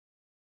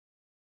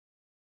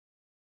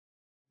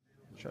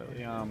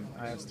Charlie,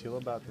 I asked Teal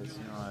about this.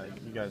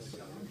 You guys,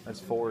 as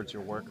forwards,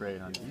 your work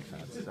rate on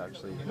defense is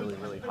actually really,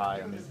 really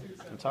high. I mean,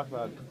 talk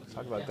about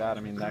that.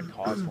 I mean, that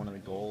caused one of the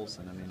goals,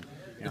 and I mean,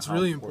 it's how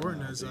really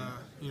important as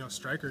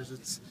strikers.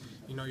 It's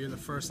you're the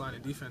first line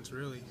of defense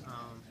really,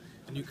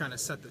 and you kind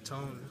of set the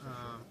tone.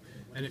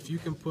 And if you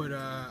can put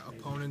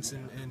opponents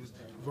in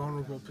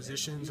vulnerable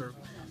positions, or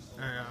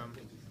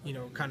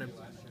kind of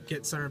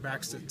get center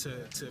backs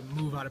to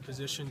move out of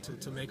position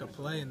to make a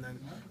play, and then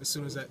as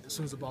soon as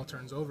the ball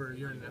turns over,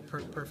 you're in a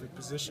perfect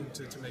position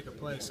to make a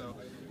play. So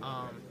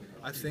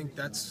I think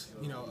that's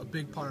a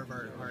big part of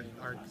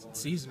our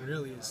season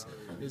really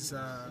is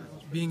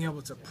being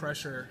able to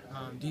pressure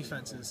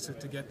defenses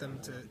to get them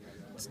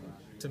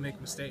to make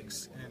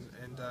mistakes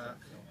and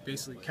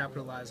basically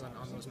capitalize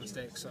on those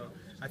mistakes. So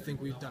I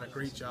think we've done a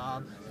great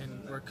job,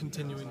 and we're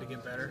continuing to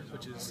get better,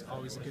 which is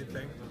always a good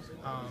thing.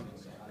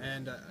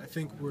 And I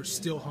think we're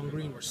still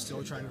hungry, and we're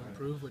still trying to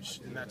improve,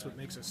 and that's what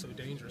makes us so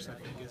dangerous. I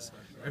think is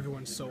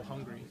everyone's so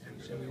hungry,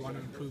 and we want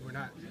to improve. We're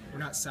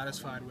not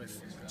satisfied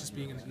with just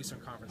being in the Eastern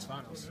Conference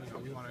Finals.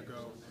 We want to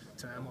go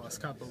to MLS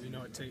Cup, but we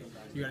know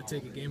you got to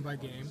take it game by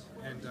game,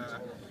 and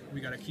we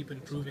got to keep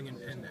improving.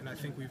 And I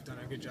think we've done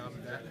a good job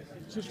of that.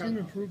 Has this team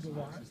improved a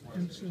lot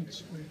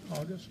since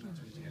August?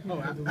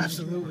 Oh,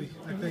 absolutely.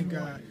 I think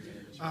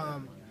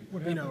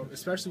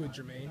especially with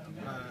Jermaine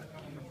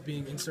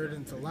being inserted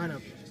into the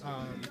lineup,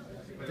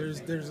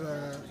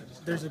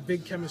 there's a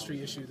big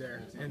chemistry issue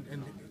there,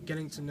 and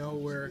getting to know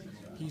where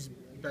he's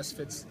best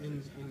fits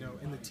in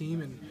the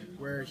team, and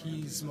where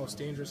he's most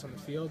dangerous on the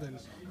field, and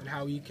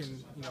how he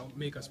can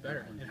make us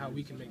better, and how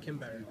we can make him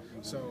better.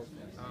 So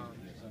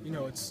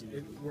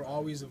we're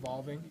always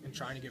evolving and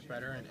trying to get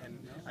better, and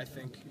I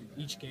think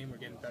each game we're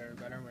getting better and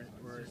better.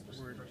 We're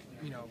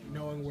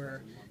knowing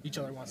where each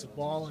other wants the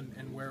ball,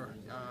 and where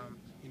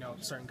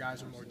certain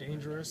guys are more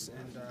dangerous,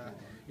 and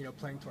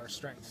playing to our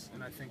strengths.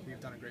 And I think we've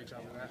done a great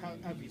job of that. How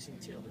have you seen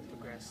Teal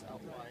progress out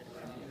wide?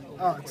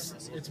 Oh,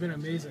 it's been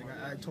amazing.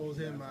 I told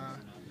him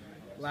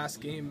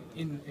last game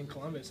in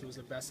Columbus, it was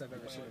the best I've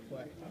ever seen him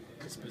play.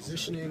 His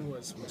positioning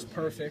was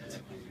perfect.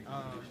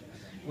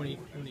 When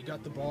he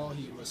got the ball,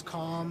 he was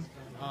calm.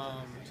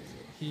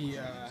 He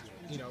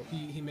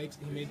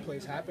made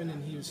plays happen,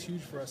 and he was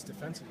huge for us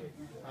defensively,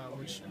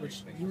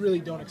 which you really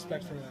don't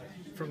expect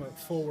from a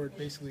forward,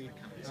 basically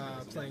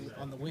playing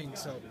on the wing.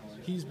 So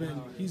he's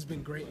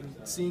been great, and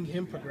seeing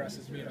him progress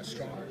has made us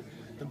stronger.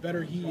 The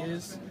better he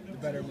is, the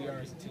better we are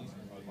as a team.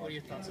 What are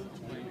your thoughts on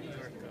playing New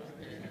York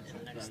in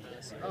the next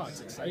season? Oh,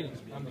 it's exciting.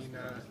 I mean,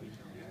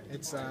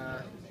 it's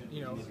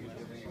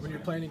when you're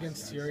playing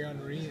against Thierry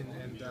Henry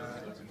and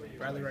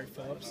Bradley Wright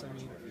Phillips. I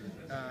mean,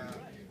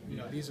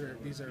 these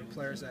are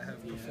players that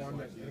have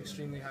performed at an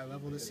extremely high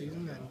level this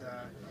season,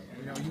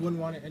 and you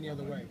wouldn't want it any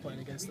other way,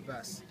 playing against the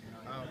best.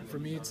 For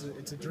me, it's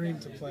a dream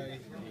to play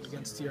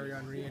against Thierry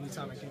Henry.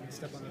 Anytime I can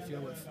step on the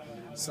field with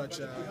such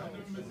an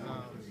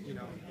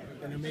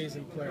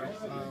amazing player,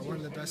 one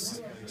of the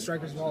best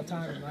strikers of all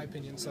time, in my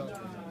opinion. So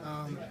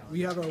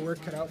we have our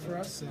work cut out for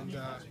us, and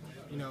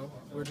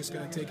we're just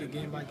going to take it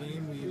game by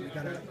game. We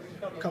got to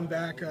come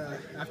back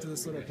after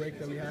this little break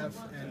that we have,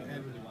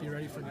 and be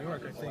ready for New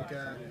York. I think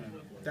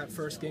that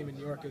first game in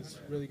New York is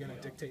really going to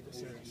dictate the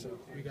series. So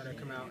we got to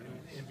come out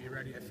and be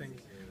ready. I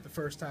think the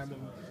first time when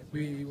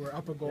we were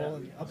up a goal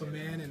and up a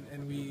man,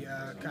 and we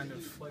kind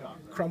of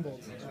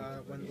crumbled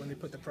when they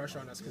put the pressure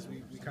on us, because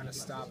we kind of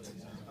stopped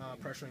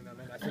pressuring them.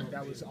 And I think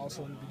that was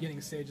also in the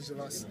beginning stages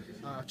of us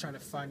trying to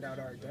find out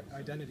our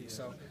identity.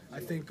 So I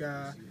think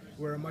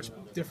we're a much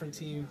different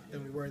team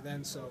than we were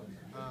then. So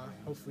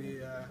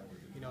hopefully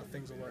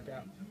things will work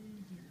out.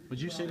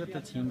 Would you say that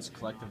the team's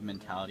collective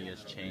mentality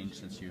has changed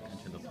since you've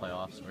entered the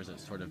playoffs, or is it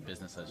sort of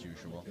business as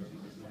usual?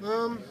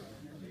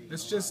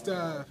 It's just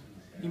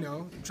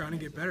trying to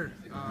get better.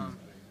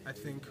 I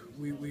think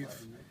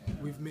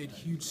we've made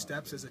huge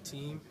steps as a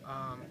team,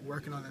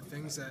 working on the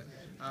things that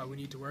we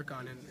need to work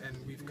on, and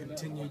we've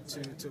continued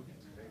to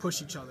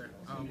push each other.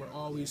 We're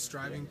always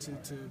striving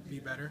to be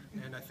better,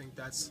 and I think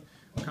that's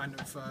kind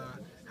of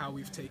how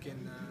we've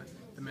taken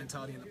the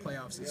mentality in the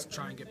playoffs, is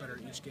try and get better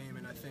each game.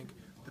 And I think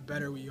the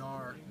better we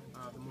are,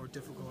 the more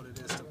difficult it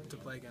is to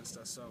play against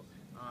us. So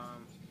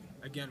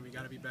again, we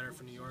got to be better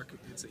for New York.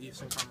 It's the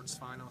Eastern Conference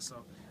Final,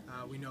 so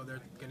we know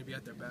they're going to be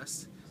at their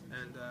best,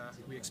 and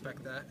we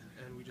expect that,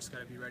 and we just got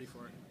to be ready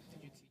for it.